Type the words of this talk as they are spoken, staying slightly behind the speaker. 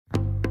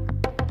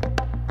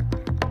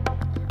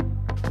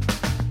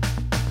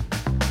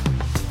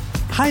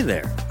Hi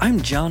there,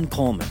 I'm John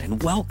Coleman,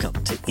 and welcome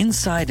to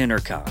Inside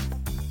Intercom.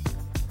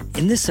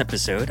 In this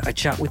episode, I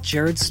chat with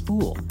Jared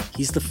Spool.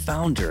 He's the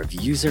founder of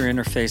User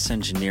Interface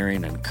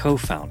Engineering and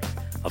co-founder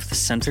of the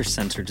Center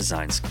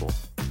Design School.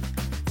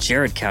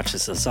 Jared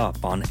catches us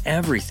up on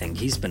everything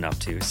he's been up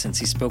to since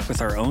he spoke with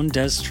our own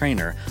Des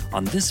Traynor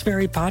on this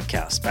very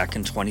podcast back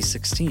in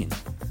 2016.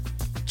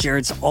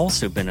 Jared's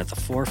also been at the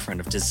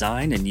forefront of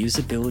design and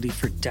usability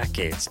for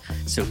decades,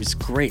 so it was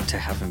great to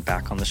have him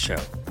back on the show.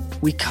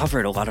 We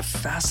covered a lot of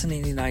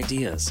fascinating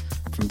ideas,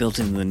 from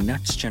building the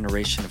next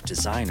generation of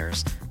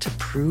designers to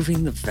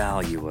proving the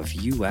value of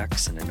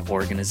UX in an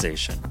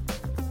organization.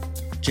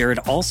 Jared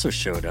also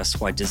showed us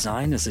why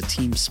design is a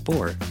team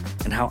sport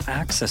and how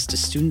access to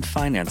student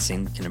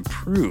financing can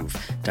improve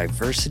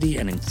diversity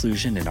and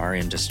inclusion in our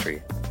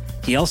industry.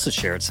 He also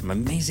shared some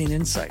amazing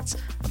insights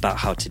about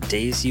how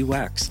today's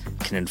UX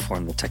can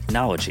inform the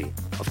technology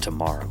of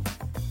tomorrow.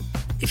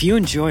 If you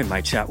enjoy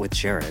my chat with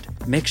Jared,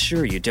 make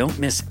sure you don't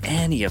miss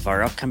any of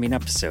our upcoming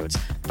episodes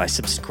by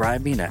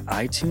subscribing at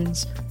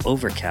iTunes,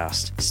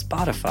 Overcast,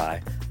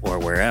 Spotify, or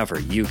wherever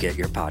you get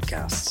your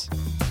podcasts.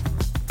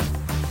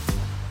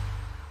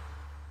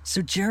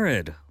 So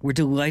Jared, we're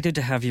delighted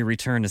to have you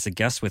return as a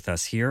guest with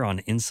us here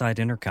on Inside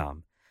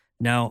Intercom.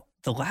 Now,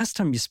 the last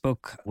time you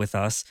spoke with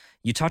us,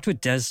 you talked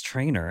with Des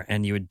Traynor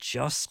and you had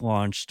just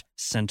launched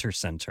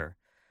Center.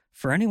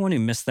 For anyone who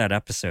missed that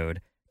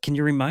episode, can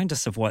you remind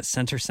us of what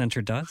Center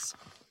does?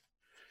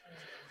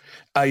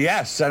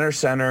 Yes,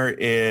 Center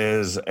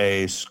is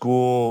a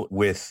school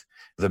with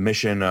the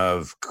mission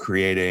of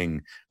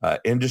creating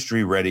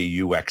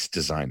industry-ready UX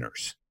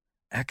designers.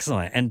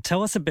 Excellent. And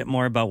tell us a bit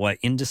more about what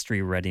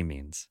industry-ready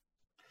means.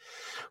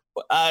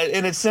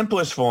 In its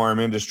simplest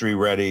form,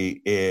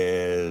 industry-ready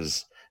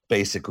is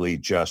basically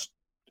just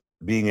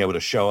being able to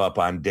show up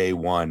on day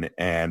one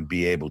and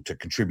be able to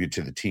contribute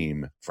to the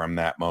team from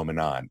that moment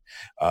on.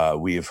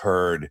 We have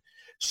heard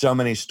so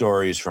many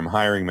stories from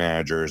hiring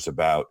managers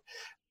about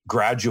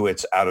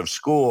graduates out of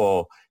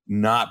school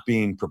not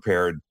being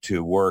prepared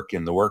to work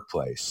in the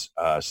workplace.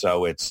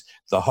 So it's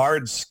the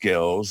hard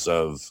skills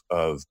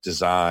of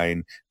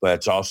design, but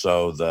it's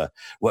also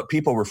what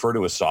people refer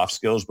to as soft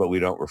skills, but we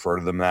don't refer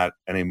to them that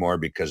anymore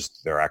because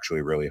they're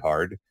actually really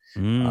hard.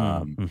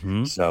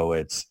 So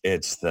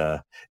it's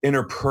the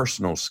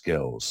interpersonal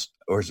skills,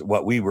 or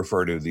what we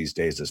refer to these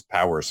days as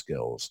power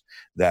skills,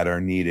 that are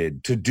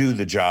needed to do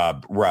the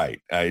job right.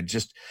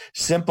 Just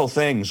simple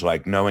things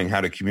like knowing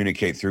how to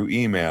communicate through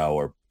email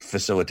or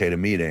facilitate a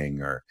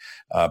meeting or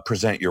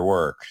present your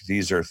work.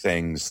 These are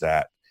things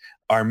that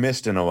are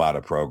missed in a lot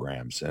of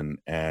programs.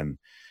 And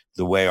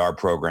the way our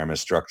program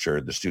is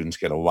structured, the students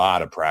get a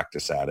lot of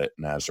practice at it.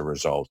 And as a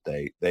result,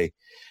 they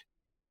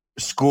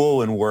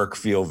school and work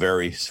feel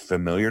very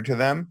familiar to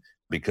them,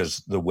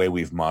 because the way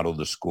we've modeled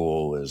the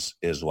school is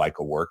like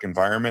a work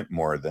environment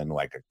more than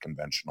like a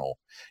conventional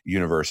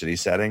university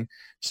setting.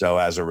 So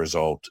as a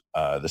result,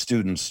 the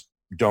students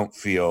don't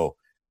feel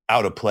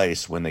out of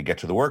place when they get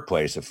to the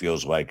workplace. It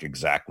feels like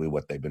exactly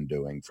what they've been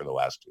doing for the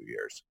last 2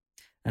 years.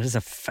 That is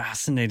a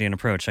fascinating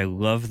approach. I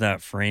love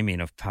that framing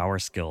of power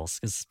skills,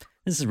 because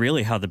this is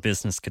really how the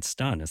business gets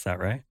done. Is that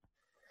right?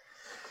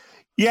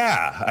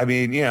 Yeah. I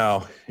mean,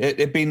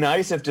 it'd be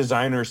nice if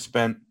designers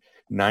spent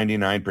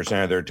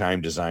 99% of their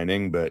time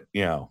designing, but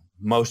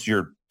most of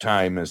your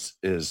time is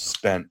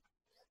spent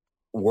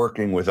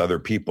working with other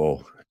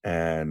people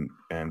and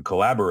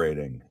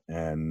collaborating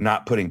and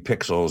not putting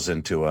pixels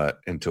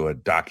into a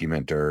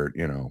document, or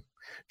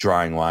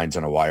drawing lines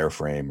on a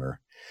wireframe,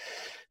 or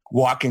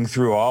walking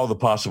through all the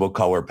possible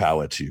color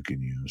palettes you can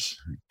use,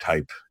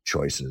 type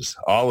choices.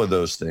 All of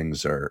those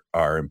things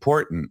are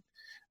important.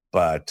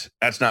 But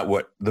that's not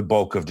what the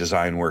bulk of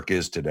design work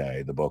is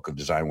today. The bulk of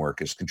design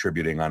work is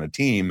contributing on a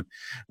team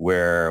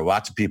where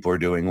lots of people are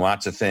doing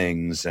lots of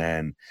things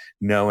and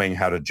knowing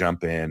how to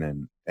jump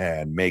in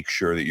and make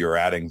sure that you're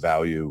adding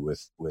value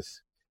with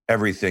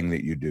everything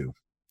that you do.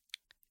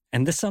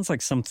 And this sounds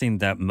like something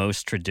that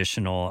most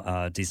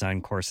traditional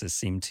design courses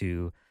seem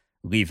to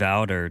leave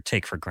out or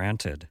take for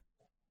granted.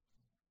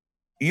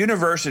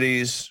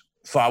 Universities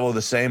follow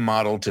the same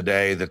model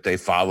today that they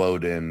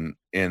followed in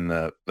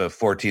the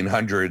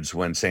 1400s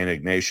when St.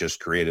 Ignatius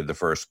created the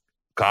first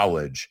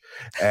college.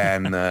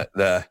 And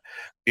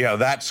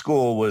that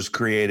school was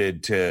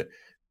created to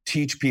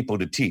teach people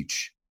to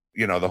teach.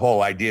 The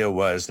whole idea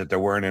was that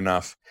there weren't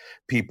enough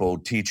people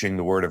teaching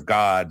the word of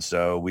God,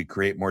 so we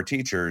create more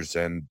teachers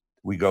and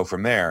we go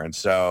from there. And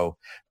so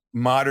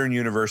modern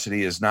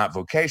university is not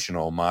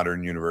vocational.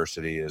 Modern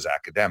university is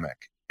academic.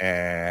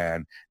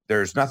 And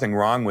there's nothing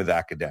wrong with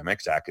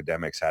academics.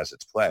 Academics has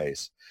its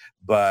place,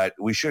 but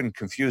we shouldn't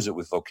confuse it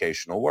with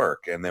vocational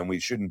work. And then we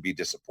shouldn't be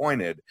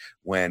disappointed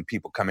when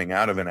people coming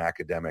out of an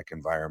academic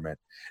environment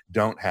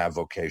don't have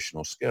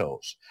vocational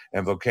skills.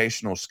 And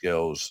vocational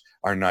skills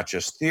are not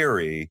just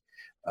theory.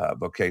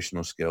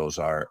 Vocational skills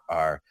are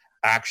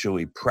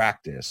actually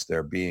practice.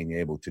 They're being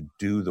able to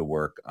do the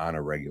work on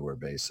a regular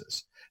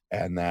basis.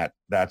 And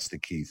that's the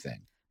key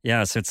thing.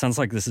 Yeah, so it sounds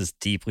like this is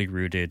deeply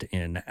rooted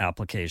in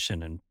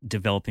application and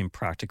developing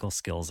practical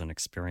skills and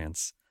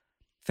experience.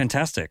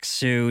 Fantastic.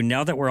 So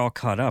now that we're all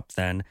caught up,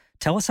 then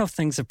tell us how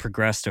things have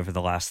progressed over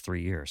the last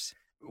 3 years.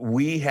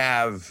 We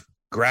have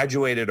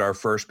graduated our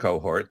first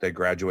cohort. They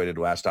graduated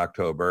last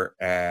October,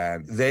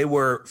 and they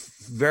were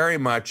very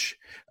much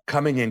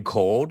coming in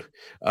cold.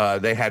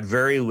 They had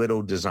very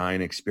little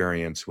design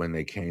experience when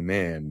they came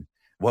in.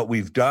 What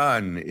we've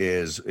done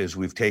is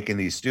we've taken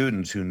these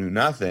students who knew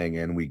nothing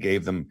and we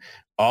gave them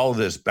all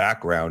this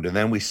background, and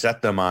then we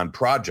set them on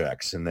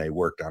projects, and they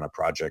worked on a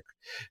project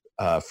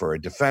for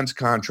a defense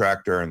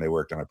contractor, and they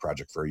worked on a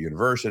project for a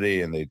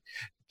university, and they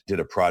did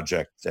a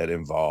project that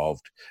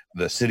involved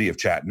the city of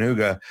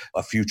Chattanooga,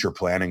 a future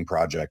planning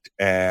project.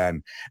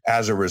 And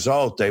as a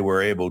result, they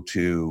were able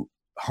to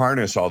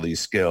harness all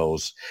these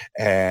skills,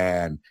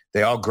 and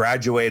they all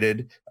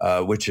graduated,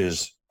 which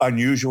is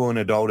unusual in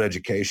adult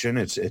education.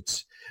 It's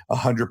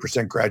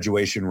 100%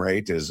 graduation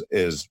rate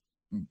is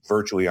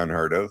virtually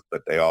unheard of,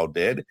 but they all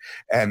did.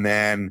 And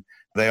then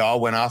they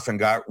all went off and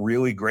got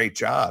really great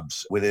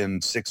jobs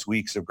within 6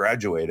 weeks of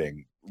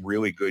graduating,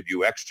 really good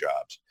UX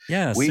jobs.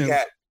 Yeah.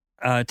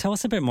 Tell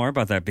us a bit more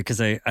about that,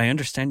 because I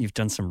understand you've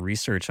done some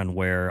research on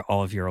where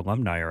all of your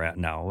alumni are at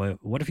now.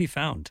 What have you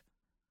found?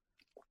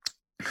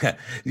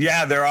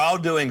 Yeah, they're all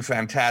doing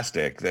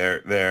fantastic.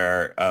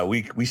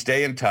 We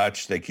stay in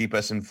touch. They keep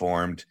us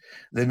informed.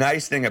 The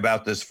nice thing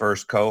about this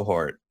first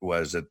cohort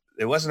was that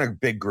it wasn't a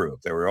big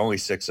group. There were only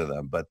 6 of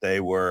them, but they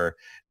were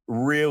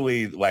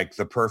really like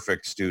the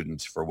perfect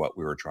students for what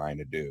we were trying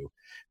to do.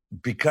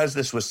 Because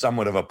this was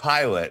somewhat of a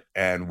pilot,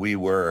 and we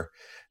were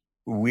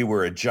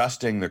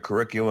adjusting the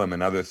curriculum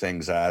and other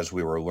things as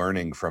we were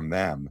learning from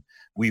them,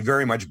 we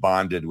very much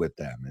bonded with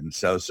them. And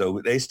so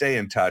they stay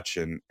in touch,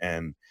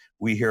 and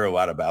we hear a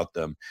lot about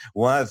them.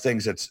 One of the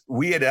things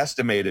we had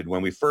estimated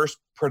when we first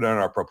put in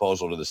our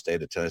proposal to the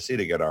state of Tennessee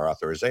to get our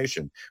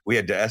authorization, we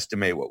had to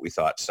estimate what we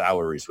thought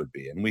salaries would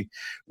be. And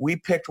we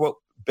picked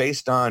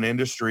based on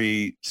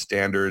industry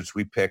standards,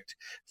 we picked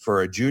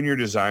for a junior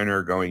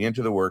designer going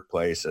into the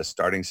workplace a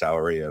starting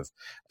salary of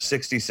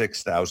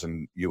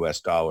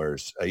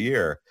 $66,000 a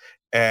year.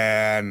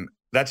 And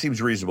that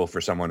seems reasonable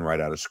for someone right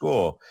out of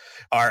school.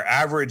 Our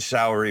average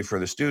salary for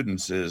the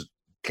students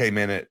came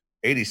in at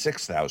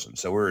 $86,000.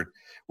 So we're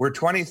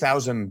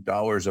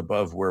 $20,000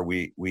 above where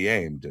we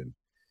aimed. And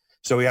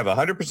so we have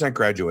 100%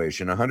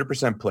 graduation,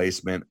 100%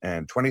 placement,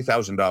 and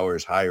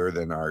 $20,000 higher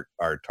than our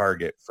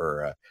target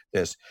for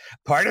this.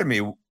 Part of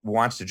me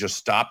wants to just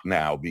stop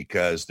now,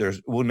 because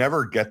we'll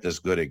never get this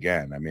good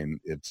again. I mean,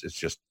 it's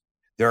just,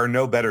 there are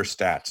no better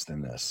stats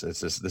than this.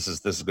 This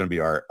is going to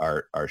be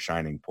our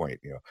shining point.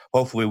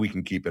 Hopefully we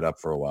can keep it up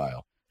for a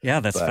while. Yeah,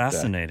 that's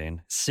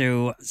fascinating.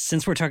 So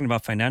since we're talking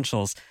about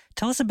financials,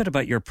 tell us a bit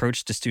about your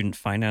approach to student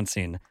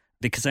financing,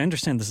 because I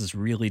understand this is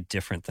really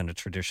different than a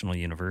traditional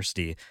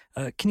university.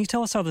 Can you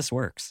tell us how this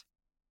works?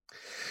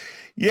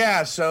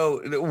 Yeah,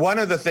 so one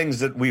of the things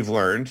that we've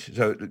learned,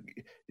 so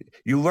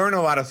you learn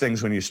a lot of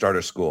things when you start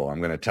a school. I'm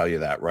going to tell you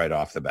that right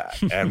off the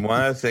bat. And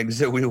one of the things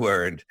that we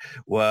learned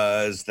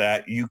was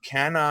that you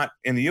cannot,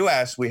 in the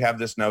U.S., we have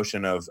this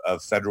notion of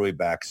federally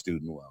backed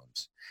student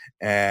loans.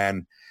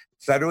 And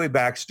federally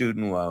backed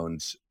student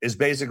loans is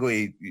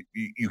basically,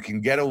 you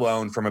can get a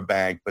loan from a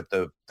bank, but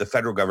the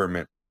federal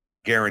government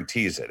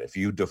guarantees it. If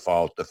you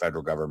default, the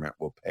federal government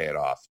will pay it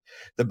off.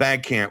 The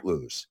bank can't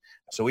lose.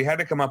 So we had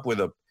to come up with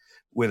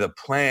a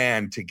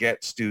plan to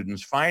get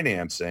students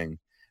financing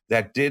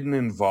that didn't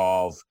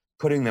involve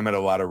putting them at a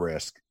lot of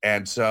risk.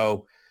 And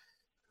so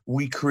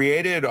we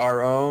created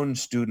our own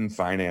student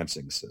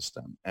financing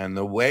system. And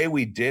the way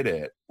we did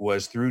it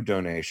was through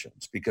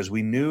donations, because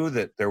we knew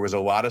that there was a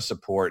lot of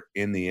support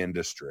in the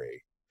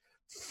industry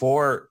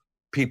for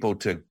people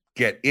to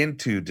get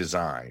into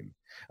design,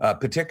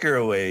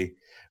 particularly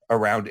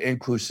around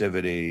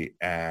inclusivity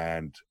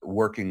and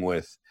working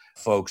with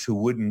folks who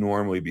wouldn't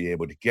normally be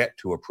able to get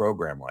to a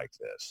program like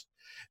this.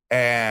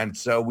 And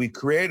so we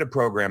created a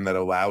program that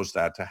allows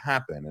that to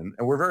happen.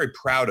 And we're very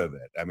proud of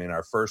it. I mean,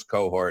 our first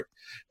cohort,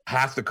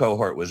 half the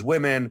cohort was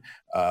women.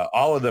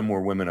 All of them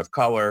were women of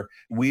color.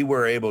 We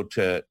were able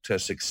to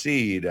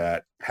succeed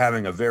at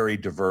having a very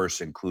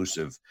diverse,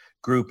 inclusive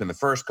group in the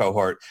first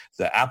cohort.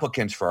 The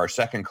applicants for our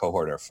second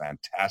cohort are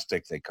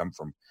fantastic. They come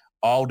from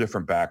all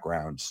different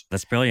backgrounds.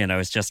 That's brilliant. I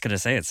was just going to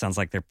say, it sounds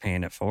like they're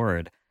paying it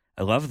forward.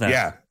 I love that.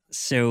 Yeah.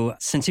 So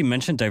since you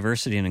mentioned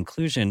diversity and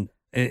inclusion,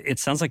 it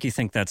sounds like you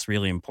think that's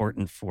really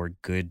important for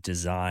good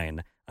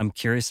design. I'm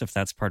curious if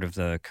that's part of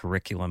the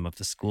curriculum of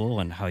the school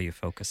and how you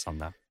focus on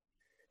that.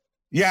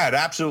 Yeah, it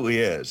absolutely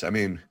is. I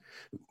mean,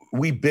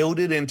 we build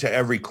it into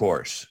every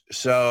course.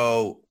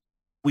 So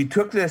we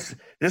took this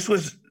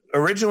was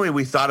originally,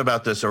 we thought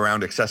about this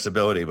around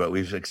accessibility, but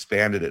we've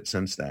expanded it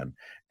since then.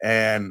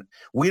 And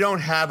we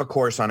don't have a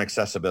course on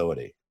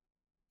accessibility.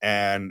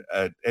 And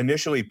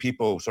initially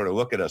people sort of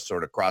look at us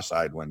sort of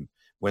cross-eyed when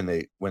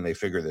they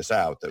figure this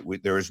out, that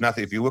there is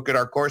nothing. If you look at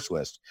our course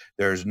list,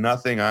 there's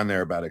nothing on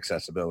there about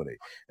accessibility.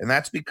 And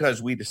that's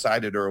because we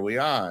decided early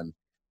on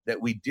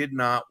that we did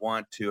not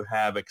want to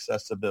have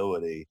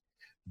accessibility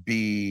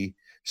be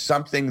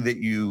something that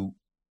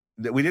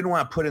we didn't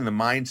want to put in the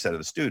mindset of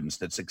the students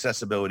that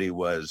accessibility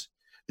was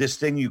this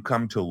thing you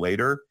come to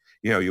later.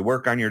 You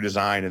work on your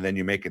design and then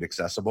you make it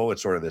accessible.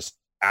 It's sort of this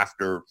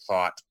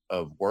afterthought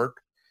of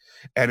work.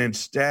 And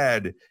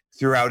instead,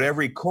 throughout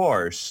every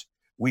course,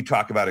 we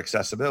talk about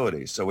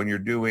accessibility. So when you're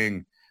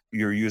doing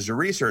your user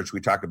research, we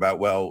talk about,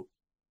 well,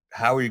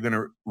 how are you going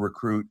to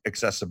recruit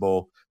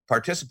accessible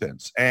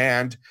participants?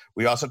 And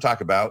we also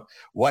talk about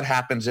what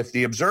happens if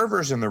the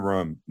observers in the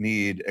room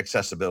need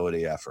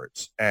accessibility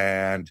efforts,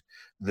 and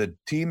the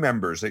team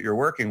members that you're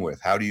working with.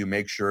 How do you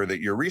make sure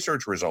that your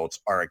research results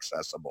are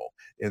accessible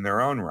in their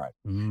own right?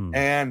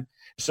 And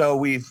so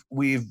we've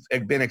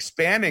been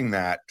expanding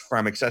that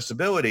from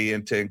accessibility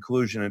into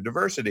inclusion and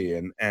diversity,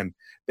 and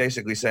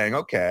basically saying,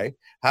 okay,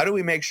 how do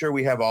we make sure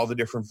we have all the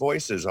different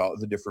voices, all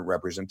the different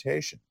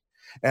representation?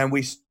 And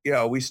we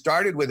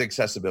started with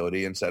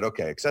accessibility and said,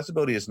 okay,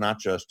 accessibility is not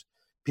just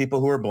people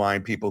who are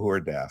blind, people who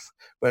are deaf,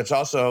 but it's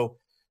also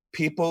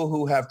people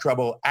who have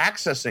trouble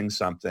accessing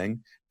something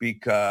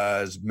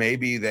because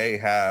maybe they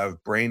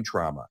have brain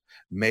trauma,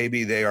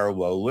 maybe they are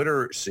low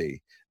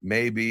literacy,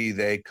 maybe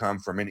they come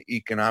from an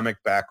economic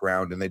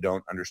background and they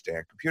don't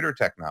understand computer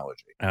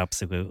technology.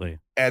 Absolutely.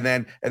 And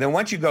then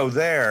once you go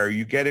there,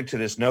 you get into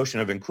this notion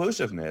of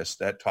inclusiveness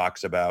that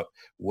talks about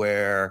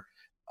where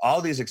all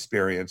these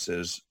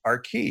experiences are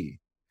key.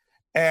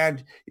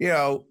 And,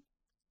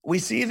 we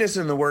see this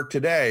in the work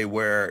today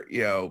where,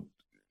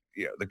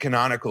 the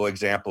canonical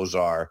examples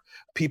are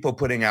people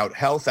putting out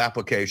health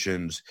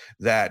applications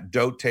that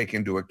don't take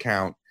into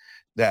account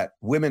that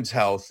women's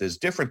health is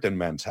different than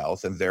men's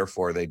health, and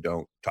therefore they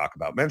don't talk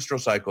about menstrual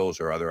cycles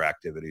or other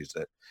activities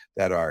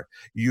that are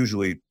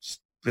usually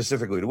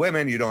specifically to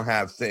women. You don't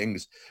have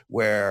things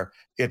where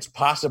it's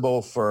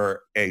possible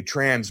for a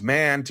trans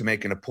man to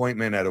make an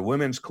appointment at a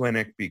women's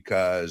clinic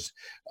because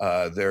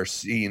they're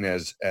seen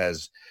as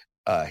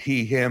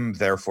he, him,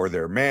 therefore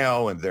they're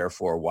male, and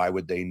therefore why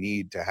would they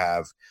need to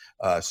have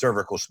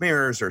cervical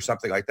smears or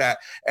something like that?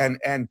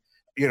 And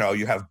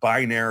you have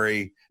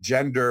binary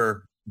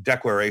gender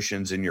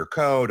declarations in your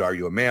code. Are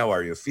you a male?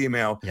 Are you a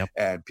female? Yep.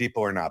 And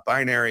people are not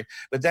binary.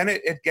 But then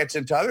it gets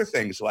into other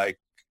things like,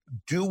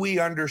 do we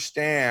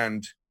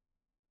understand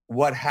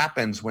what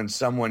happens when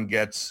someone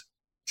gets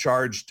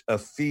charged a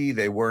fee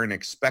they weren't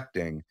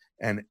expecting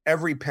and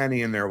every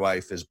penny in their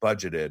life is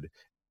budgeted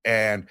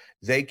and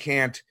they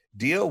can't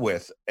deal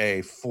with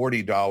a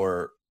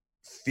 $40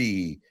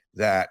 fee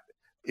that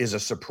is a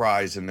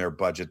surprise in their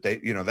budget?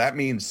 That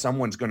means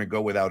someone's going to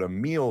go without a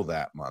meal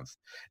that month.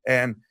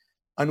 And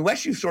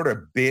unless you've sort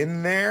of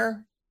been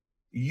there,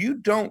 you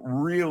don't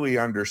really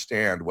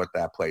understand what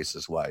that place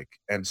is like.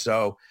 And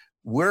so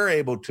we're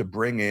able to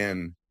bring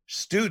in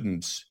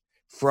students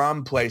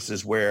from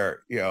places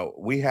where,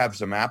 we have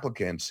some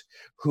applicants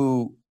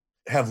who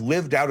have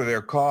lived out of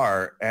their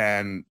car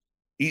and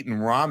eaten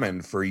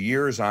ramen for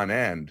years on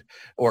end,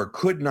 or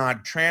could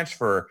not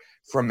transfer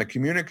from the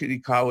community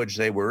college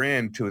they were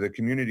in to the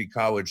community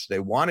college they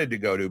wanted to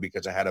go to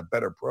because it had a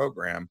better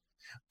program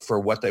for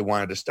what they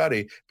wanted to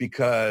study,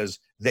 because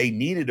they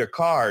needed a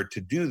car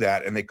to do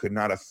that and they could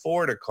not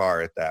afford a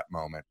car at that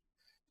moment.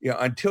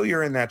 Until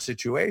you're in that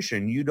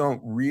situation, you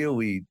don't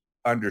really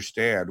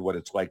understand what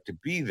it's like to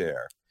be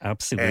there.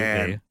 Absolutely.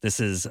 And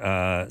this is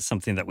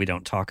something that we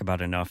don't talk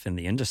about enough in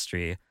the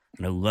industry.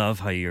 And I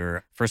love how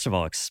you're, first of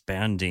all,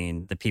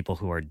 expanding the people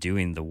who are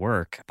doing the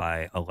work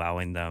by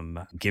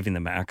giving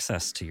them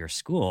access to your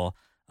school,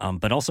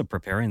 but also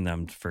preparing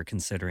them for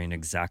considering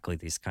exactly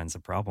these kinds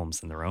of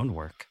problems in their own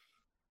work.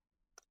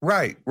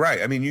 Right.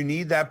 I mean, you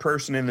need that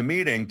person in the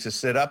meeting to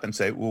sit up and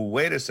say, well,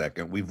 wait a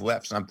second, we've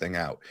left something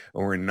out,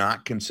 or we're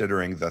not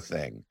considering the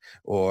thing,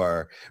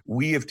 or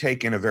we have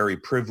taken a very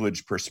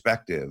privileged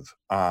perspective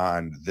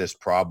on this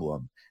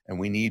problem, and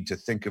we need to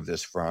think of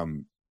this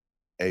from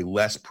a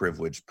less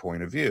privileged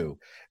point of view.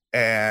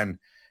 And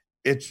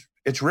it's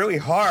really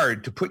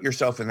hard to put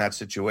yourself in that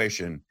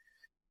situation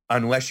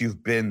unless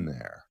you've been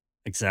there.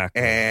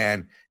 Exactly.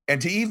 And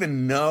to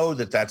even know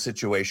that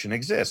situation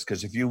exists,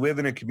 because if you live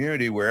in a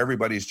community where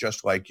everybody's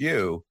just like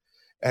you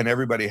and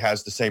everybody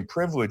has the same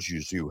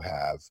privileges you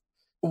have,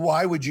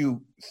 why would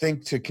you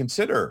think to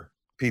consider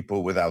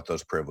people without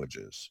those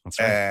privileges?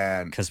 That's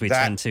right. Because we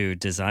tend to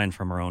design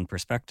from our own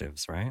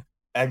perspectives, right?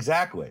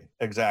 Exactly.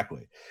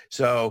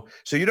 So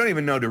you don't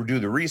even know to do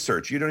the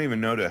research. You don't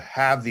even know to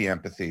have the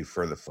empathy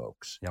for the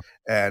folks. Yep.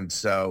 And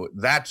so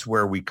that's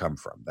where we come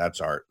from. That's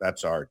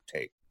our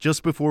take.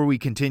 Just before we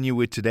continue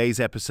with today's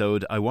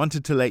episode, I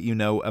wanted to let you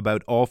know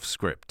about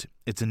Offscript.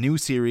 It's a new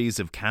series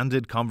of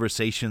candid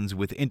conversations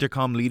with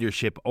Intercom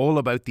leadership all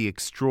about the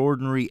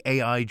extraordinary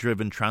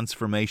AI-driven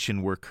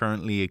transformation we're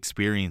currently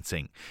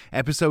experiencing.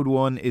 Episode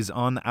 1 is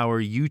on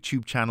our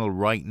YouTube channel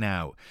right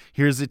now.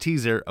 Here's a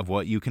teaser of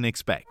what you can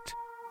expect.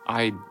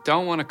 I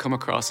don't want to come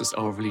across as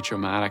overly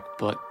dramatic,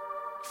 but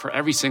for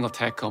every single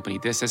tech company,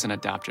 this is an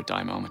adapt or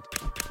die moment.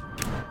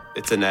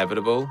 It's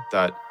inevitable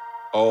that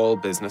all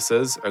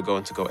businesses are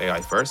going to go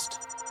AI first.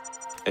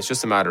 It's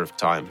just a matter of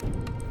time.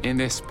 In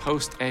this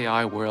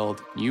post-AI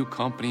world, new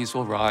companies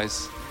will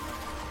rise,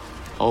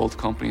 old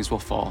companies will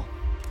fall.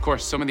 Of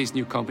course, some of these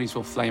new companies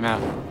will flame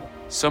out.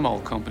 Some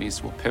old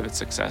companies will pivot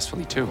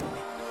successfully too.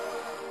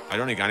 I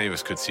don't think any of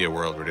us could see a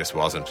world where this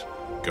wasn't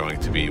going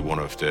to be one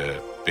of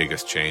the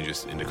biggest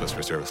changes in the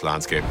customer service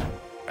landscape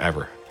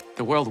ever.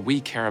 The world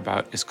we care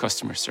about is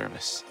customer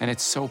service, and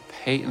it's so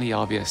patently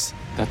obvious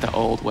that the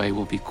old way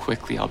will be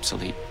quickly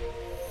obsolete.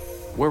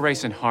 We're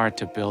racing hard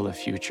to build a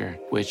future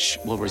which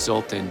will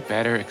result in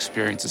better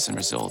experiences and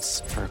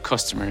results for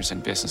customers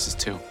and businesses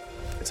too.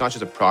 It's not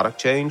just a product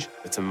change,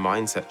 it's a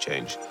mindset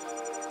change.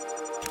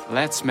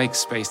 Let's make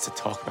space to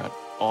talk about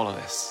all of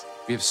this.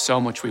 We have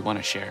so much we want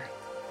to share.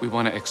 We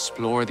want to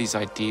explore these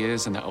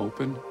ideas in the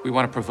open. We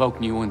want to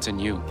provoke new ones in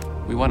you.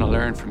 We want to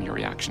learn from your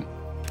reaction.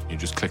 You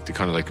just click the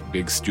kind of like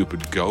big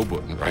stupid go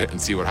button, right?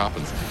 And see what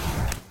happens.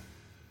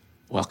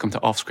 Welcome to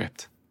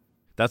Offscript.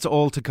 That's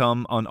all to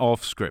come on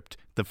Offscript.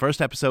 The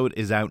first episode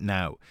is out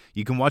now.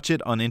 You can watch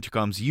it on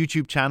Intercom's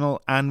YouTube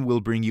channel, and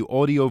we'll bring you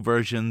audio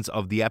versions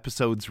of the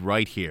episodes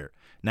right here.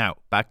 Now,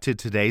 back to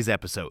today's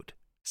episode.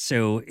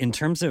 So in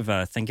terms of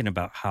thinking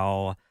about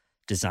how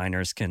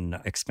designers can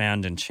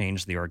expand and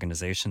change the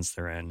organizations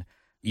they're in,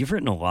 you've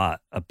written a lot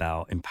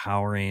about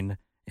empowering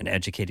and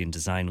educating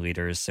design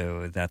leaders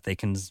so that they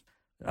can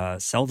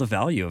sell the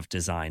value of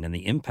design and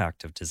the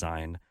impact of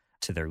design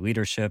to their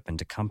leadership and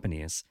to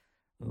companies.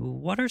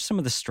 What are some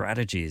of the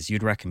strategies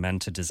you'd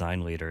recommend to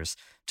design leaders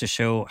to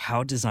show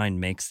how design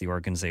makes the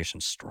organization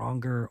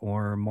stronger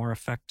or more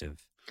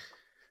effective?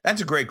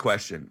 That's a great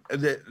question.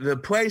 The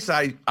place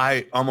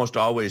I almost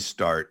always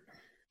start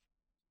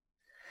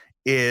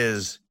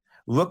is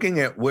looking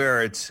at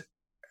where it's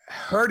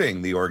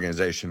hurting the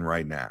organization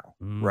right now,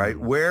 right?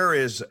 Where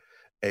is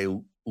a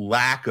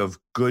lack of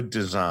good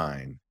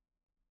design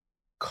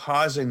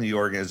causing the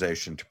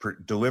organization to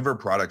deliver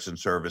products and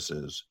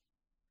services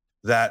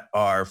that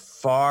are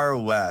far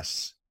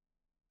less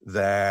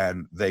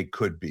than they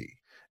could be?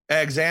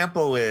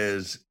 Example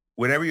is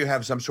whenever you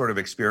have some sort of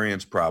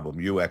experience problem,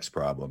 UX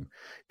problem,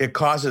 it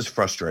causes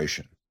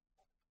frustration.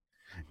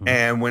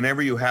 And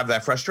whenever you have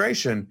that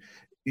frustration,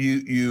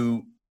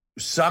 you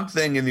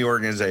something in the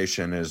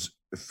organization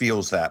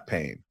feels that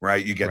pain,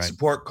 right? You get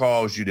support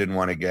calls you didn't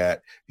want to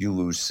get, you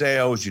lose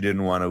sales you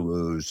didn't want to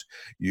lose,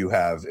 you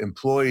have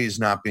employees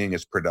not being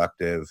as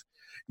productive,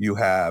 you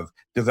have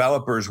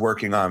developers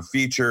working on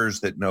features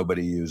that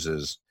nobody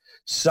uses.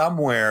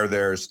 Somewhere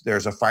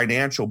there's a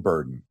financial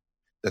burden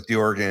that the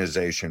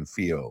organization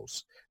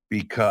feels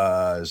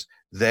because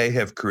they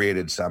have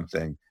created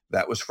something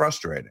that was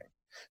frustrating.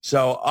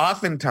 So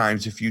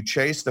oftentimes, if you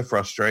chase the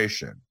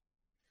frustration,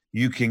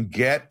 you can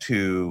get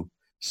to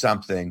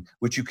something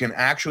which you can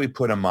actually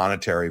put a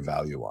monetary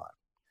value on.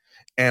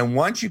 And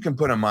once you can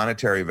put a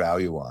monetary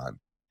value on,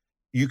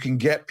 you can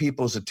get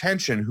people's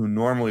attention who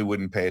normally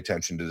wouldn't pay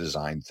attention to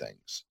design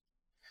things.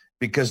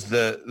 Because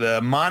the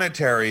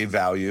monetary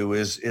value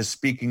is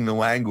speaking the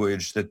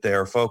language that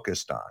they're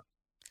focused on.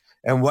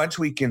 And once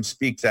we can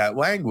speak that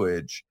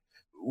language,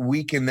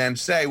 we can then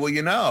say,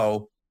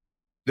 well,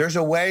 there's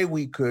a way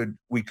we could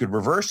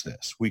reverse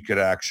this. We could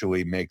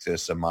actually make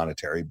this a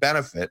monetary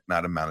benefit,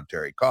 not a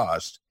monetary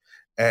cost.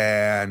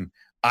 And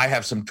I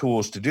have some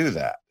tools to do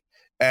that.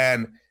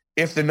 And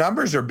if the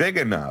numbers are big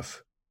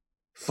enough,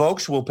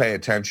 folks will pay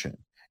attention.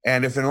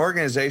 And if an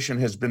organization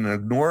has been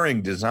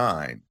ignoring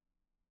design,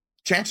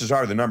 chances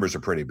are the numbers are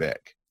pretty big.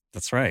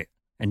 That's right.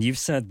 And you've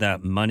said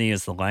that money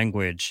is the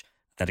language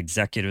that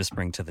executives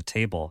bring to the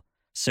table.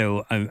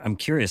 So I'm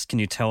curious, can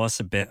you tell us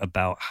a bit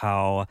about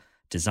how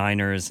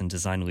designers and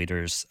design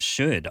leaders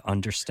should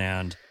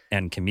understand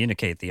and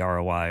communicate the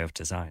ROI of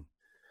design?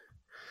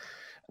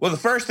 Well, the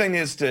first thing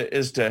is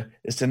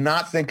to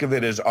not think of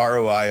it as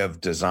ROI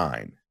of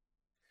design,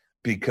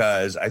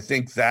 because I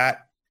think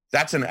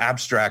that's an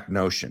abstract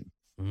notion.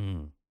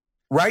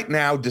 Right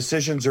now,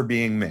 decisions are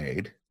being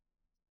made,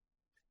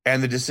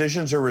 and the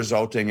decisions are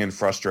resulting in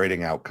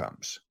frustrating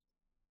outcomes.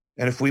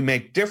 And if we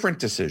make different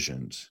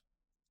decisions,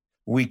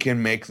 we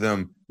can make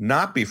them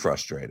not be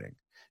frustrating.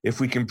 If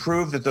we can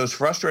prove that those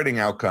frustrating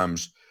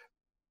outcomes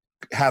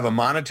have a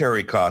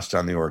monetary cost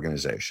on the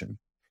organization,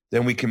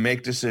 then we can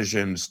make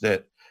decisions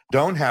that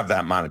don't have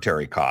that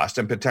monetary cost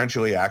and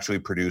potentially actually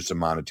produce a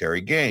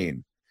monetary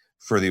gain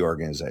for the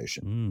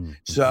organization.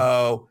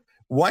 So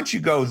once you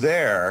go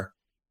there,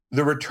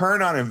 the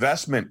return on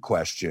investment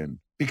question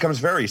becomes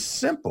very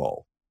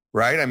simple,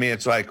 right? I mean,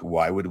 it's like,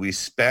 why would we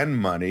spend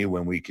money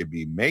when we could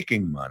be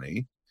making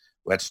money?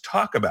 Let's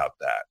talk about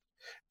that.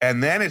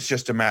 And then it's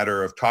just a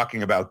matter of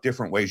talking about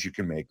different ways you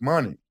can make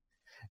money.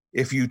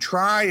 If you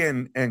try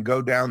and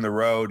go down the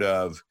road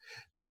of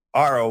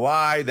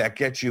ROI, that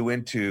gets you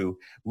into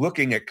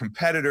looking at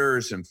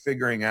competitors and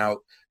figuring out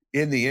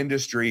in the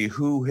industry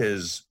who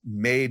has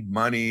made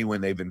money when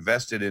they've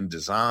invested in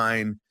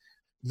design.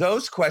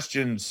 Those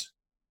questions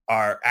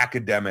are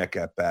academic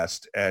at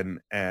best and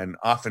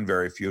often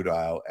very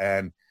futile.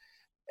 And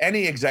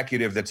any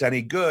executive that's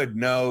any good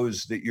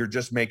knows that you're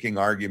just making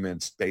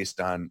arguments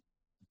based on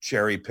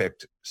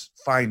cherry-picked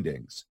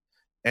findings.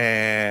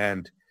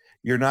 And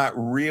you're not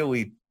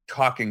really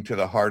talking to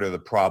the heart of the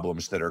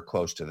problems that are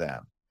close to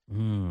them.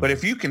 But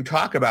if you can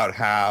talk about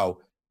how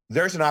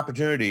there's an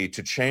opportunity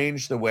to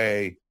change the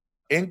way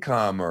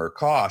income or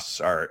costs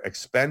are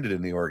expended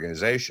in the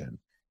organization,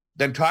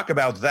 then talk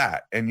about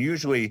that. And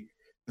usually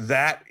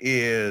that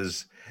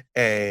is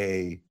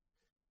a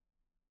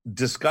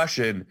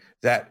discussion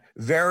that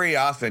very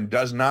often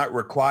does not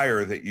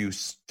require that you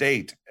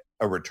state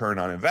a return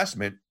on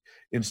investment.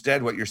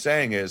 Instead, what you're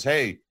saying is,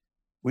 hey,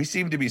 we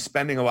seem to be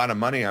spending a lot of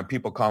money on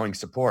people calling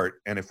support.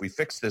 And if we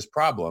fix this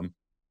problem,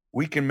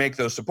 we can make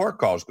those support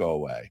calls go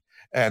away.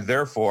 And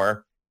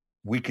therefore,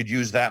 we could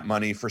use that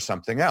money for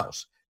something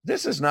else.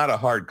 This is not a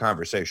hard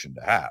conversation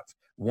to have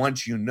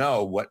once you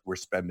know what we're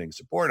spending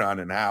support on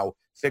and how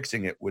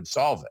fixing it would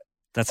solve it.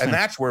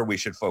 That's where we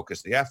should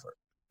focus the effort.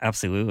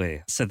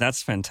 Absolutely. So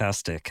that's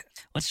fantastic.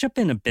 Let's jump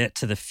in a bit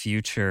to the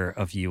future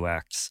of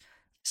UX.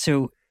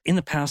 So in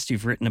the past,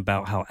 you've written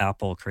about how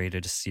Apple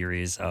created a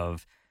series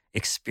of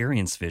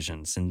experience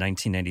visions in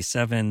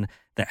 1997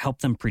 that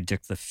helped them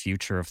predict the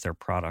future of their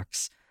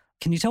products.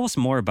 Can you tell us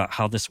more about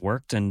how this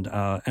worked and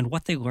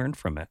what they learned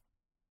from it?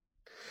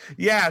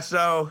 Yeah,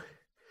 so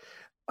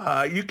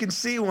you can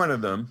see one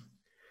of them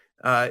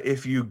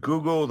if you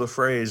Google the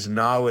phrase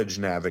Knowledge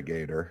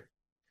Navigator.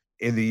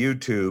 In the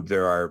YouTube,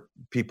 there are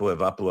people have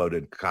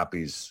uploaded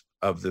copies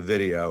of the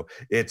video.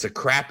 It's a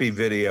crappy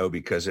video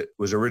because it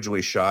was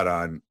originally shot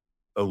on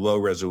a low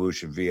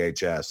resolution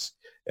VHS.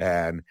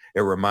 And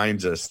it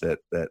reminds us that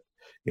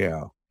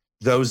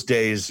those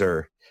days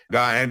are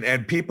gone.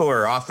 And people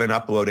are often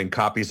uploading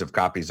copies of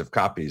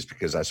copies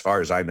because as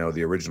far as I know,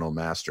 the original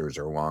masters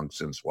are long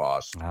since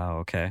lost. Oh,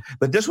 okay.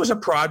 But this was a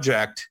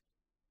project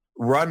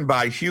run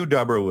by Hugh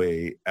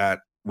Dubberly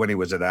when he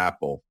was at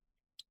Apple.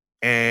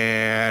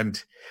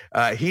 And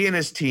he and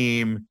his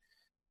team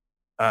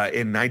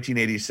in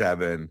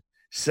 1987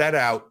 set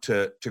out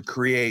to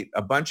create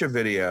a bunch of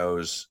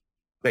videos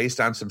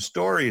based on some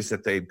stories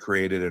that they'd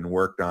created and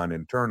worked on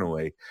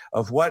internally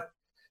of what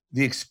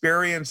the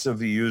experience of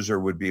the user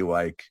would be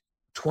like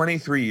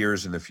 23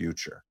 years in the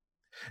future.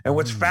 And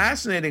what's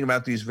fascinating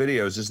about these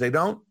videos is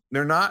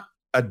they're not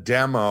a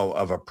demo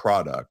of a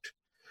product.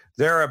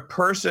 They're a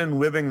person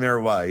living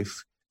their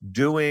life,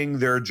 doing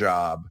their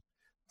job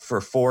for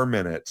 4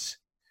 minutes,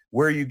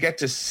 where you get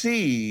to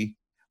see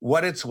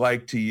what it's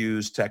like to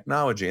use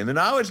technology. And the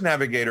Knowledge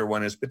Navigator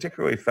one is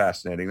particularly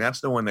fascinating.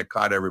 That's the one that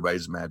caught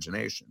everybody's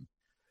imagination.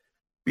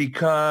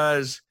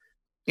 Because,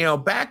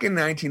 back in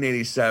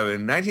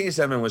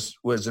 1987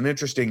 was an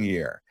interesting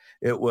year.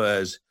 It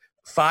was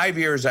 5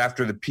 years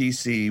after the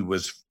PC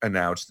was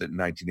announced that in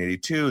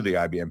 1982, the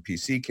IBM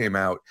PC came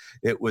out.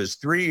 It was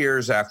 3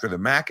 years after the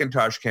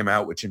Macintosh came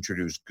out, which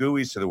introduced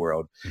GUIs to the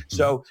world. Mm-hmm.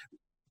 So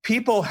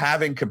people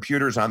having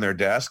computers on their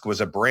desk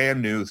was a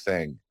brand new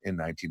thing in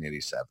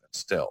 1987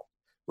 still,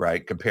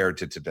 right, compared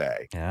to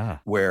today,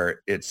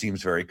 where it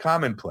seems very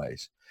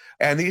commonplace.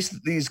 And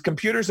these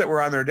computers that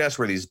were on their desk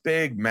were these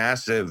big,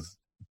 massive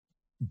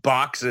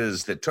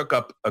boxes that took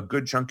up a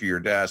good chunk of your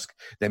desk.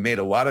 They made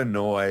a lot of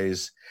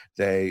noise.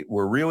 They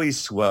were really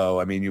slow.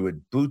 I mean, you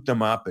would boot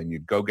them up and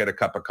you'd go get a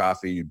cup of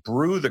coffee. You'd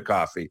brew the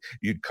coffee.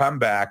 You'd come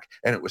back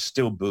and it was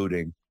still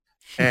booting.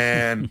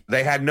 And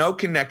they had no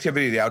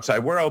connectivity to the outside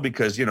world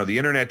because, the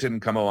internet didn't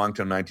come along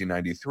till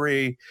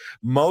 1993.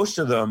 Most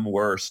of them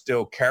were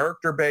still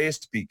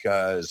character-based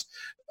because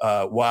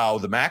while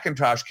the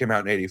Macintosh came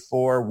out in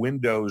 84,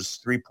 Windows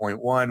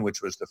 3.1,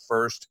 which was the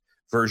first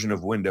version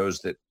of Windows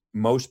that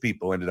most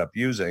people ended up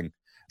using,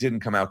 didn't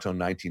come out till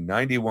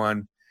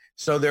 1991.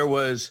 So it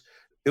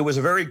was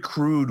a very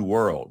crude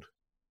world.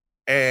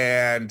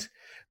 And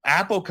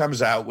Apple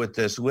comes out with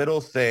this little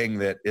thing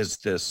that is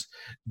this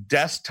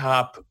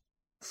desktop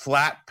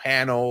flat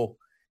panel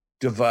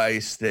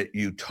device that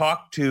you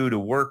talk to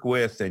work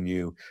with, and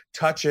you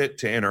touch it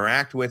to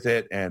interact with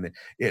it, and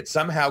it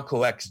somehow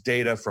collects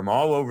data from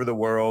all over the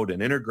world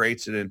and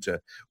integrates it into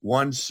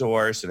one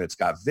source, and it's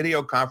got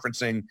video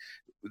conferencing,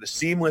 the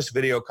seamless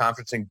video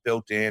conferencing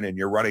built in, and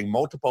you're running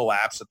multiple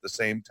apps at the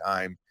same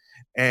time.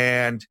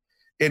 And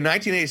in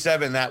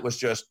 1987, that was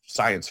just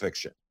science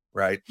fiction.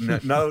 Right?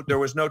 No, there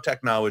was no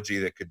technology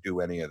that could do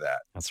any of that.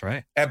 That's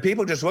right. And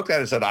people just looked at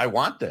it and said, I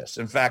want this.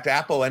 In fact,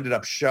 Apple ended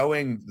up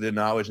showing the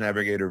Knowledge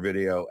Navigator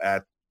video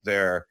at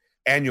their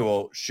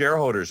annual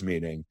shareholders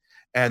meeting.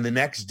 And the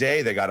next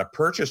day they got a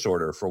purchase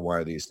order for one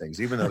of these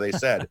things, even though they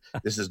said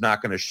this is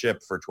not going to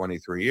ship for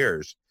 23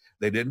 years.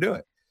 They didn't do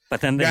it.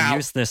 But then they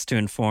used this to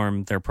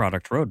inform their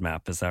product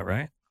roadmap. Is that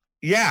right?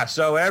 Yeah.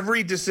 So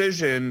every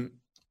decision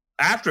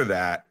after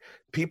that,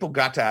 people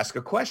got to ask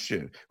a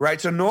question,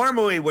 right? So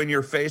normally when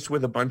you're faced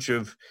with a bunch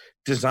of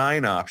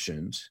design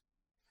options,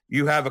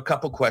 you have a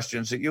couple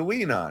questions that you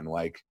lean on,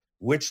 like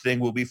which thing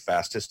will be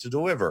fastest to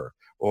deliver,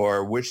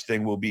 or which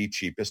thing will be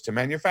cheapest to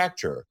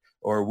manufacture,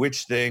 or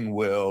which thing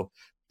will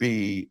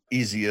be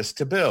easiest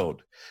to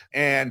build.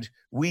 And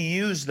we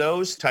use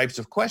those types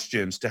of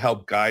questions to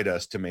help guide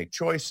us to make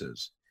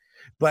choices.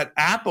 But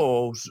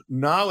Apple's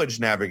Knowledge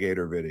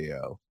Navigator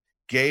video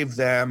gave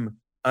them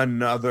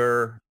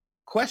another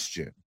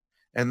question.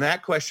 And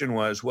that question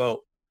was,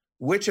 well,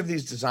 which of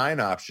these design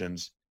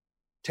options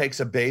takes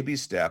a baby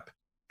step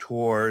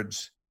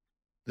towards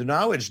the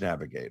Knowledge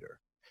Navigator.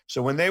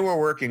 So when they were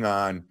working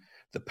on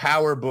the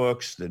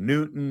PowerBooks, the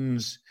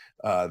Newtons,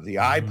 the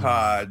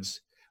iPods,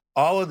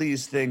 all of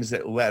these things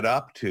that led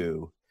up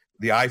to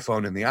the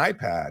iPhone and the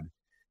iPad,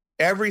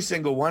 every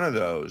single one of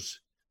those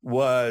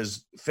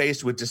was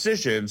faced with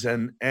decisions,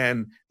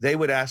 and they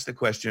would ask the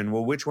question,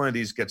 well, which one of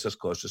these gets us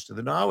closest to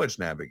the Knowledge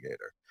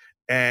Navigator?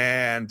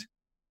 And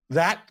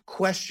that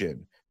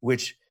question,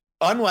 which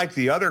unlike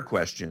the other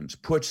questions,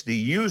 puts the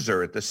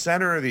user at the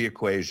center of the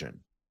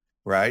equation,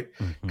 right?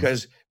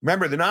 Because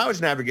remember, the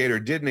Knowledge Navigator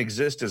didn't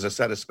exist as a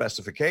set of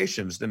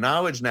specifications. The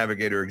Knowledge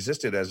Navigator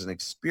existed as an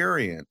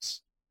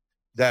experience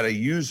that a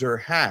user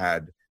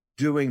had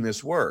doing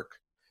this work.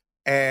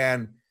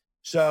 And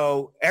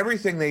so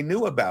everything they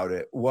knew about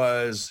it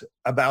was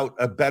about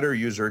a better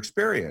user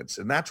experience.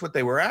 And that's what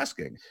they were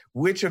asking.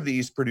 Which of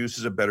these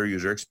produces a better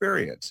user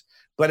experience?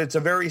 But it's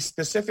a very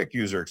specific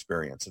user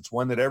experience. It's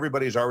one that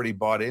everybody's already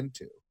bought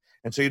into.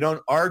 And so you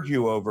don't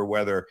argue over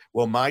whether,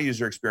 well, my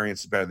user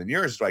experience is better than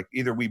yours. It's like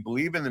either we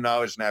believe in the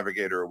Knowledge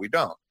Navigator or we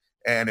don't.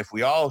 And if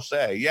we all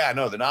say, yeah,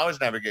 no, the Knowledge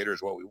Navigator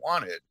is what we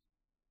wanted,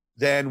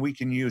 then we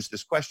can use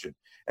this question.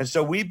 And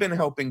so we've been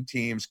helping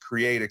teams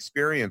create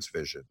experience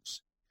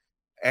visions.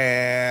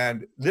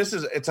 And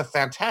it's a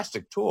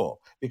fantastic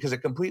tool because it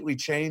completely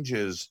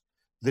changes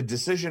the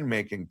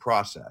decision-making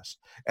process.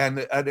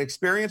 And an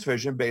experience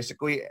vision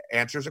basically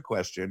answers a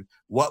question: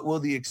 what will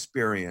the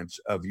experience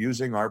of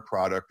using our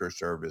product or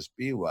service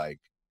be like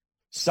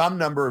some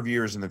number of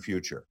years in the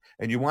future?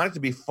 And you want it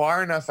to be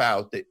far enough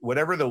out that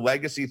whatever the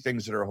legacy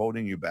things that are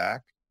holding you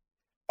back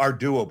are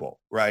doable,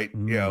 right?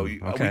 We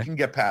can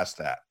get past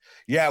that.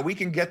 Yeah, we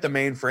can get the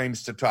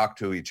mainframes to talk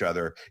to each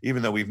other,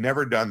 even though we've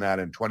never done that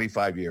in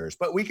 25 years.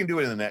 But we can do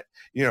it in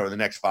the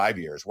next 5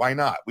 years. Why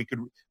not? We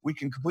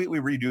can completely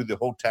redo the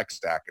whole tech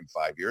stack in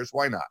 5 years.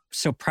 Why not?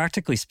 So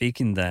practically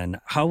speaking, then,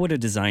 how would a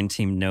design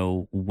team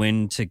know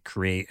when to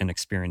create an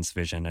experience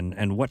vision,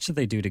 and what should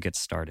they do to get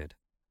started?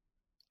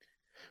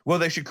 Well,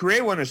 they should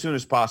create one as soon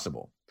as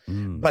possible,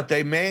 but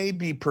they may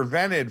be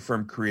prevented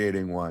from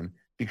creating one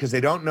because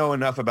they don't know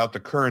enough about the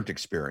current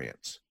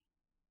experience.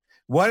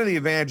 One of the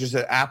advantages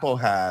that Apple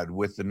had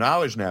with the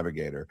Knowledge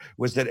Navigator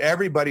was that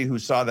everybody who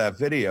saw that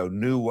video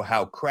knew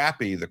how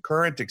crappy the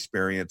current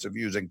experience of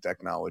using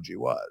technology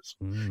was.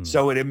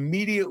 So it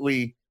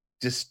immediately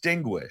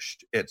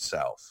distinguished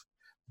itself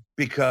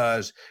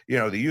because,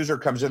 the user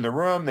comes in the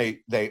room,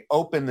 they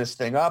open this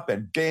thing up,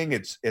 and bing,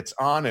 it's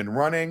on and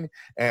running,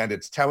 and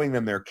it's telling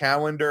them their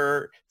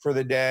calendar for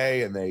the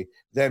day, and they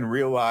then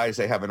realize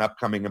they have an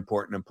upcoming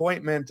important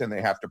appointment and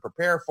they have to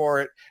prepare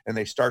for it, and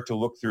they start to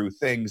look through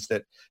things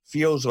that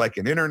feels like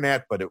an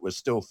internet, but it was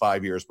still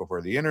 5 years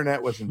before the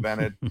internet was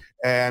invented.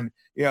 And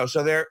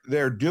so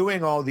they're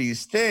doing all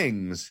these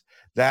things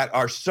that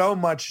are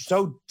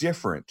so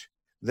different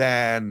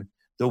than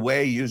the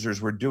way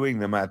users were doing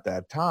them at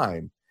that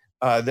time,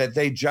 that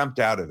they jumped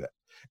out of it.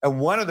 And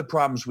one of the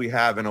problems we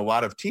have in a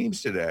lot of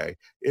teams today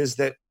is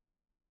that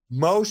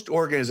most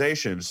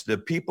organizations, the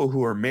people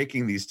who are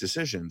making these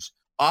decisions,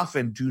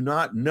 often do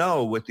not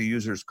know what the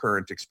user's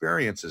current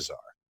experiences are.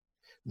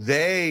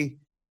 They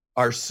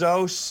are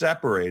so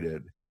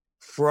separated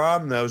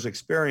from those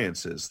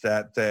experiences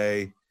that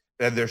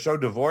they're so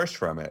divorced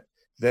from it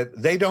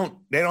that they don't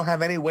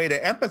have any way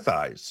to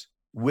empathize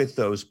with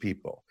those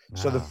people.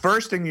 Wow. So the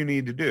first thing you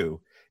need to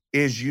do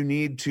is you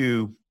need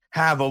to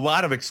have a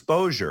lot of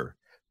exposure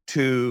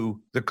to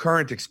the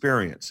current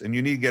experience. And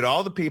you need to get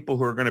all the people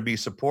who are going to be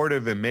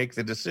supportive and make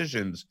the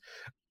decisions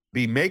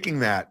be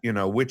making that,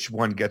 which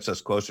one gets us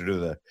closer to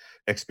the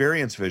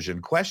experience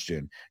vision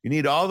question. You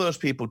need all those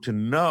people to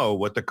know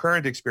what the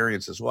current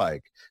experience is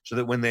like so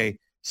that when they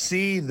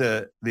see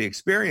the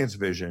experience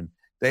vision,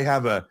 they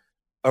have a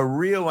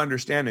real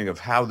understanding of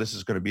how this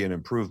is going to be an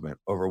improvement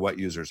over what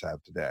users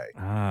have today.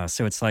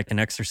 So it's like an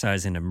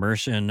exercise in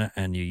immersion,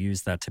 and you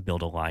use that to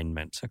build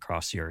alignment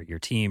across your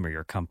team or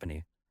your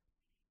company.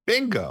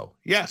 Bingo.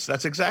 Yes,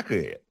 that's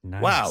exactly it.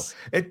 Nice. Wow.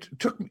 It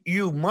took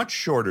you much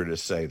shorter to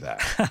say that.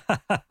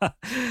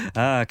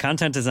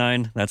 Content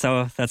design. That's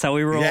how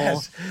we roll.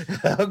 Yes.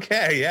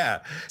 Okay.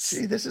 Yeah.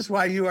 See, this is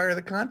why you are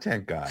the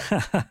content guy.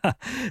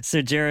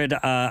 So, Jared,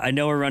 I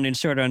know we're running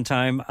short on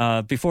time.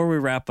 Before we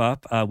wrap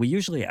up, we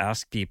usually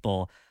ask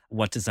people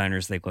what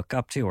designers they look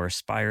up to or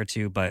aspire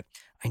to, but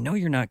I know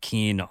you're not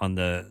keen on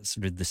the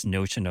sort of this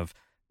notion of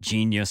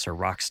genius or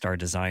rock star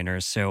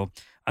designers. So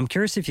I'm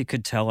curious if you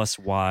could tell us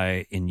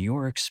why, in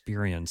your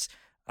experience,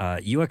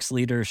 UX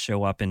leaders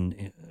show up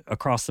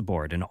across the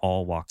board in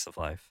all walks of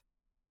life.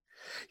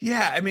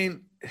 Yeah, I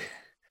mean,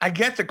 I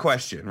get the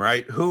question,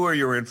 right? Who are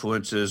your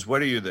influences?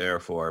 What are you there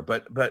for?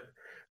 But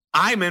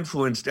I'm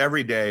influenced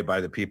every day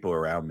by the people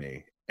around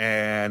me.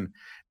 And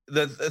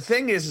the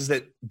thing is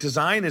that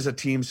design is a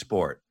team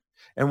sport.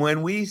 And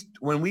when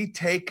we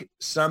take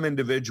some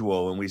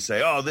individual and we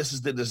say, oh, this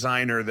is the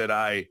designer that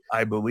I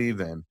believe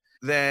in,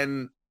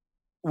 then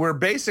we're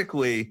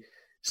basically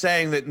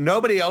saying that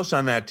nobody else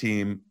on that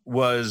team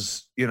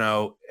was,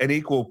 an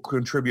equal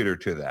contributor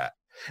to that.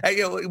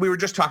 We were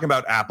just talking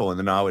about Apple and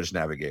the Knowledge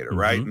Navigator,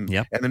 right? And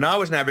the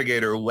Knowledge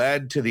Navigator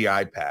led to the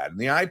iPad. And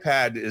the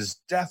iPad is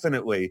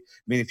definitely,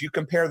 if you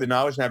compare the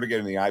Knowledge Navigator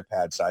and the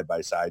iPad side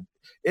by side,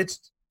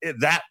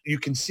 that you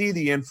can see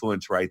the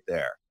influence right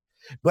there.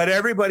 But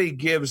everybody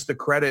gives the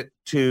credit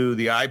to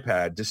the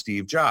iPad to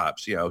Steve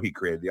Jobs. He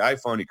created the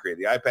iPhone, he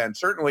created the iPad, and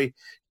certainly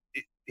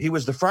he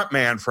was the front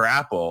man for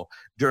Apple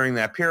during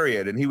that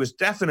period. And he was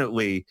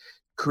definitely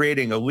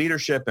creating a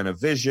leadership and a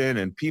vision,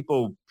 and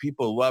people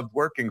loved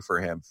working for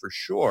him for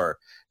sure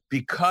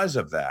because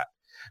of that.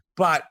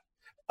 But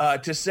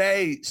to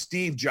say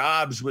Steve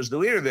Jobs was the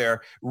leader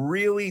there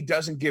really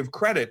doesn't give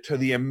credit to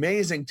the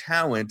amazing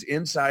talent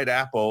inside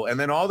Apple, and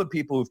then all the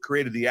people who've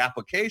created the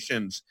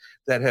applications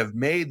that have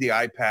made the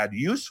iPad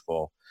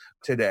useful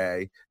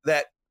today,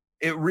 that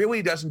it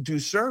really doesn't do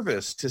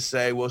service to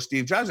say, well,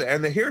 Steve Jobs.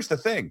 And here's the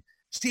thing.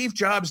 Steve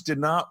Jobs did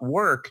not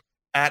work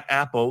at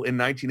Apple in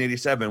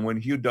 1987 when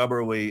Hugh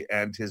Dubberly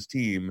and his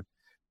team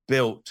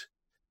built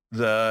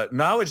the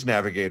Knowledge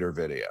Navigator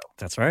video.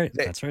 That's right.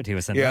 He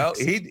was in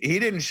he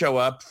didn't show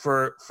up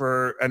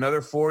for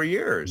another 4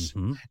 years.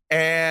 Mm-hmm.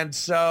 And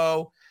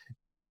so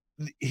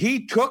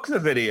he took the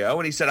video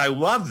and he said, I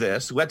love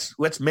this.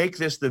 Let's make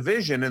this the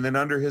vision. And then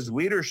under his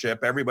leadership,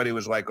 everybody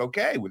was like,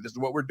 okay, well, this is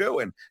what we're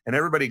doing. And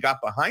everybody got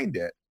behind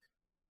it.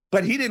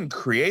 But he didn't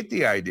create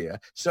the idea.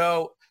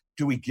 So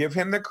do we give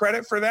him the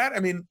credit for that?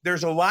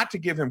 There's a lot to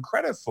give him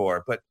credit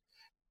for, but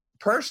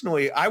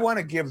personally, I want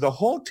to give the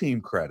whole team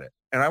credit,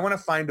 and I want to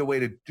find a way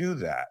to do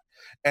that.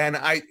 And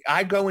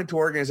I go into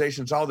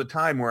organizations all the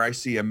time where I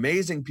see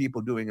amazing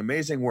people doing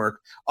amazing work.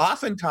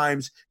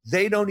 Oftentimes,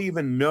 they don't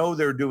even know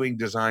they're doing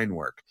design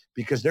work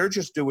because they're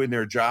just doing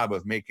their job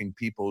of making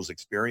people's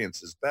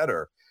experiences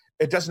better.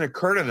 It doesn't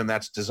occur to them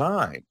that's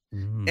design.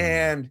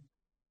 And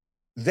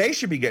they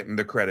should be getting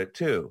the credit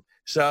too.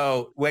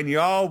 So when we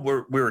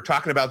were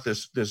talking about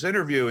this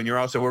interview, and you're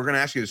also, we're going to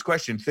ask you this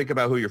question, think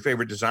about who your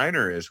favorite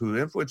designer is, who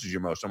influences you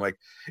most. I'm like,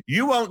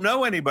 you won't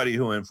know anybody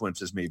who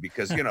influences me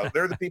because,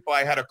 they're the people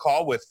I had a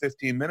call with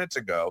 15 minutes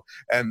ago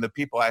and the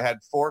people I had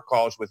 4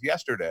 calls with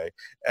yesterday.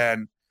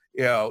 And,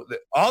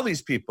 all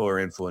these people are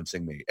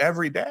influencing me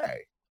every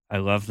day. I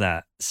love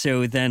that.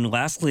 So then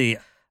lastly,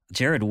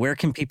 Jared, where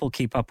can people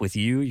keep up with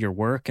you, your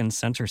work, and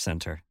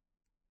Center?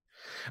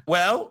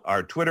 Well,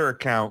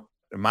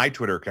 my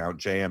Twitter account,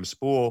 JM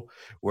Spool,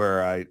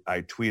 where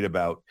I tweet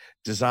about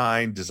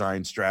design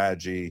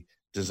strategy,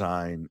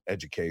 design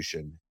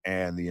education,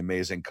 and the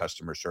amazing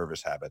customer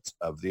service habits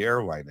of the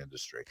airline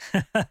industry.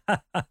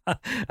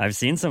 I've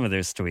seen some of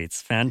those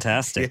tweets.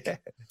 Fantastic. Yeah.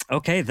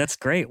 Okay, that's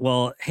great.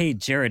 Well, hey,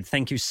 Jared,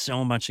 thank you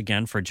so much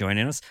again for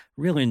joining us.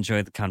 Really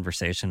enjoyed the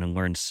conversation and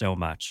learned so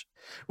much.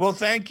 Well,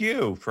 thank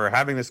you for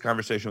having this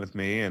conversation with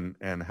me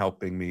and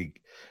helping me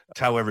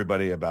tell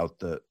everybody about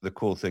the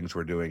cool things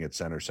we're doing at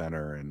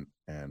Center.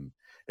 And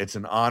it's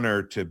an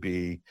honor to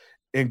be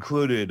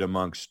included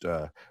amongst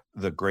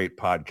the great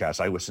podcasts.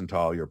 I listen to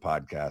all your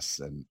podcasts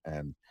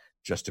and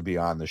just to be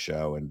on the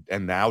show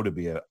and now to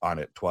be on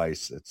it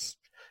twice. It's,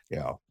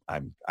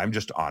 I'm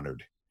just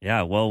honored.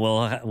 Yeah, well,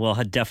 we'll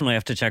definitely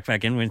have to check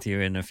back in with you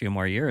in a few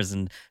more years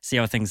and see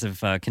how things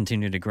have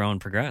continued to grow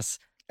and progress.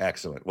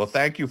 Excellent. Well,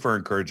 thank you for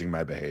encouraging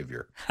my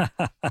behavior.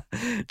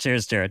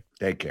 Cheers, Jared.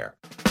 Take care.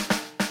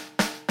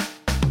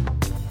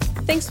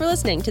 Thanks for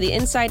listening to the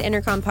Inside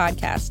Intercom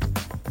podcast.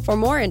 For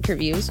more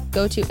interviews,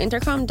 go to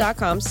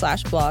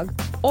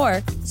intercom.com/blog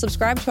or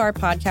subscribe to our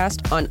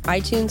podcast on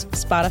iTunes,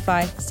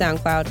 Spotify,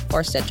 SoundCloud,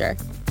 or Stitcher.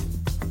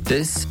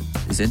 This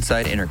is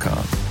Inside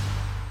Intercom.